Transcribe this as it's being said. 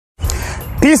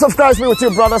Peace of Christ be with you,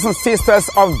 brothers and sisters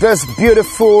of this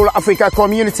beautiful Africa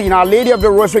community in Our Lady of the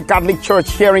Rosary Catholic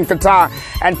Church here in Qatar.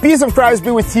 And peace of Christ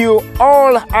be with you,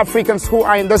 all Africans who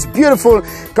are in this beautiful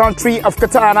country of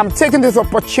Qatar. And I'm taking this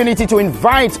opportunity to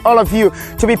invite all of you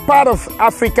to be part of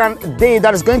African Day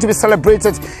that is going to be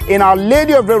celebrated in Our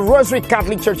Lady of the Rosary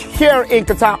Catholic Church here in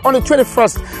Qatar on the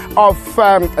 21st of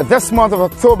this month of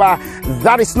October.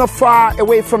 That is not far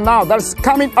away from now. That is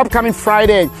upcoming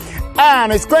Friday.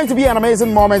 And it's going to be an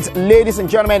amazing moment, ladies and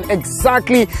gentlemen.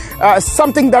 Exactly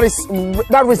something that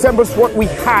resembles what we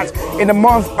had in the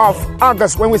month of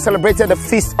August when we celebrated the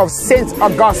feast of Saint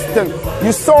Augustine.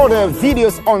 You saw the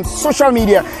videos on social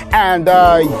media, and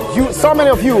so many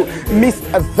of you missed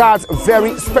that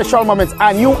very special moment,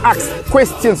 and you asked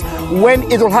questions when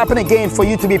it will happen again for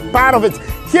you to be part of it.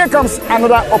 Here comes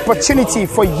another opportunity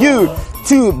for you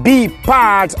to be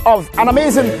part of an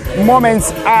amazing moment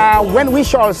when we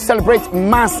shall celebrate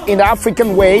Mass in the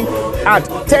African way at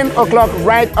 10 o'clock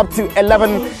right up to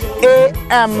 11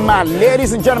 a.m.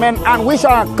 Ladies and gentlemen, and we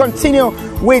shall continue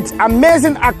with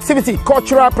amazing activity,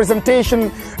 cultural presentation,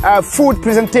 food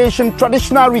presentation,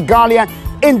 traditional regalia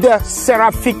in the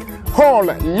Seraphic Hall.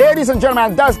 Ladies and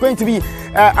gentlemen, that's going to be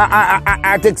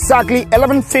at exactly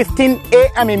 11:15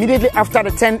 a.m. immediately after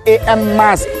the 10 a.m.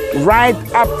 Mass, right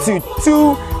up to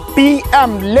 2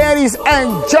 p.m. Ladies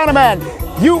and gentlemen,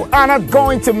 you are not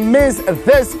going to miss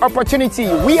this opportunity.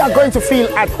 We are going to feel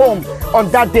at home on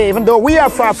that day, even though we are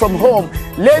far from home.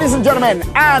 Ladies and gentlemen,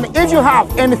 and if you have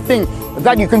anything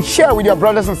that you can share with your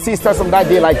brothers and sisters on that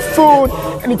day, like food,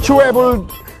 any chewable,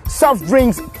 soft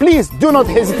drinks, please do not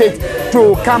hesitate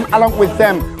to come along with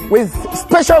them. With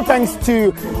special thanks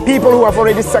to people who have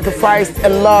already sacrificed a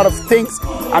lot of things.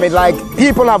 I mean, like,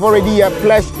 people have already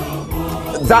pledged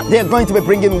that they're going to be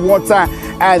bringing water,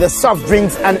 the soft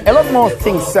drinks, and a lot more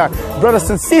things. Brothers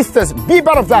and sisters, be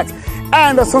part of that.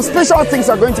 And some special things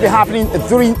are going to be happening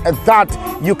during that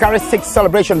Eucharistic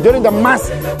celebration. During the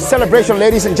Mass celebration,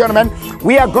 ladies and gentlemen,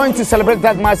 we are going to celebrate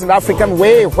that Mass in the African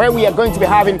way, where we are going to be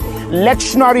having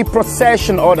lectionary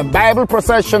procession, or the Bible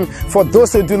procession. For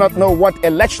those who do not know what a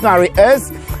lectionary is,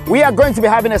 we are going to be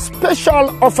having a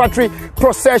special offertory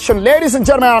procession. Ladies and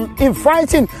gentlemen, I'm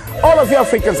inviting all of you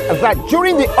Africans that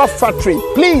during the offertory,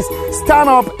 please stand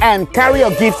up and carry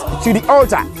your gifts to the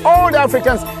altar. All the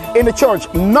Africans in the church,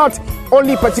 not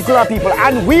only particular people,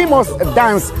 and we must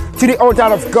dance to the altar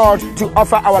of God to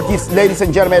offer our gifts, ladies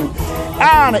and gentlemen.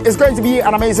 And it's going to be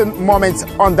an amazing moment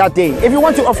on that day. If you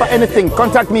want to offer anything,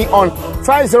 contact me on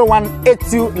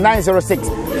 501-82906,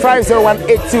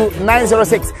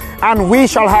 501-82906, and we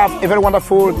shall have a very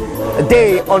wonderful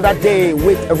day on that day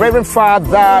with Reverend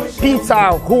Father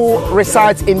Peter, who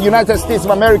resides in the United States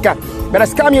of America, but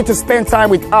has come here to spend time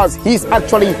with us. He's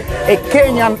actually a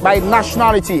Kenyan by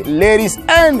nationality. Ladies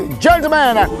and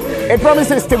gentlemen, it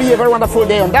promises to be a very wonderful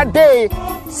day on that day.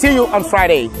 See you on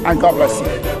Friday, and God bless you.